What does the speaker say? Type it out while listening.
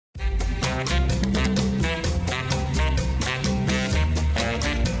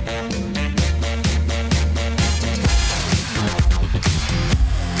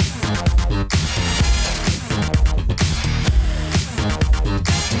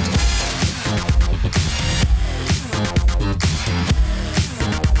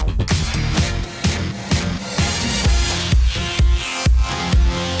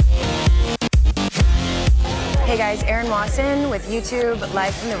Hey guys, Erin Wasson with YouTube,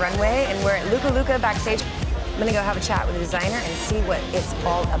 live from the runway, and we're at LUCA LUCA backstage. I'm gonna go have a chat with the designer and see what it's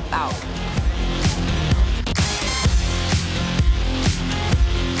all about.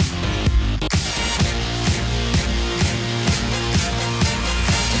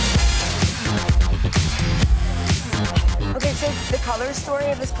 Okay, so the color story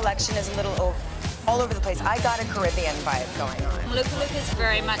of this collection is a little all over the place. I got a Caribbean vibe going on. LUCA LUCA is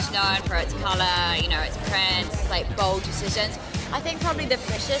very much known for its color, you know, its prints, like bold decisions. I think probably the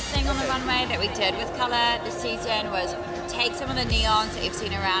freshest thing on the runway that we did with color this season was take some of the neons that you've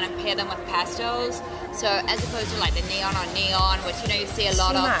seen around and pair them with pastels. So as opposed to like the neon on neon, which you know you see a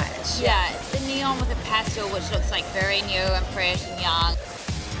lot of. Yeah, it's the neon with a pastel, which looks like very new and fresh and young.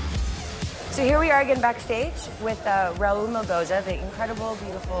 So here we are again backstage with Raul Melgoza, the incredible,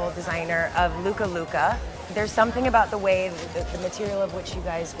 beautiful designer of LUCA LUCA. There's something about the way, the material of which you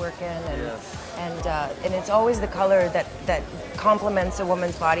guys work in, and it's always the color that complements a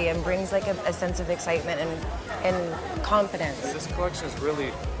woman's body and brings like a sense of excitement and confidence. This collection is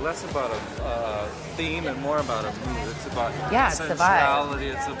really less about a theme and more about a mood. It's about sensuality,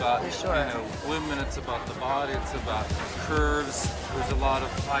 it's about you know, women, it's about the body, it's about curves. There's a lot of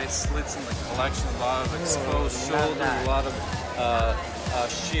high slits in the collection, a lot of exposed shoulders, a lot of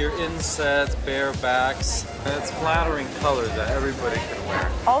sheer insets, bare backs. It's flattering colors that everybody can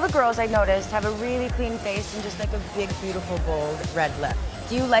wear. All the girls I noticed have a really clean face and just like a big, beautiful, bold red lip.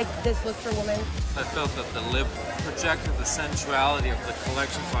 Do you like this look for women? I felt that the lip projected the sensuality of the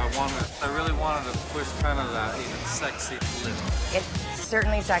collection, so I really wanted to push kind of that even sexy lip. It's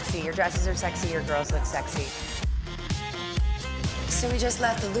certainly sexy. Your dresses are sexy, your girls look sexy. So we just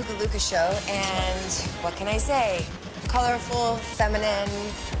left the LUCA LUCA show, and what can I say? Colorful, feminine,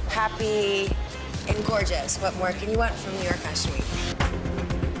 happy, and gorgeous. What more can you want from New York Fashion Week?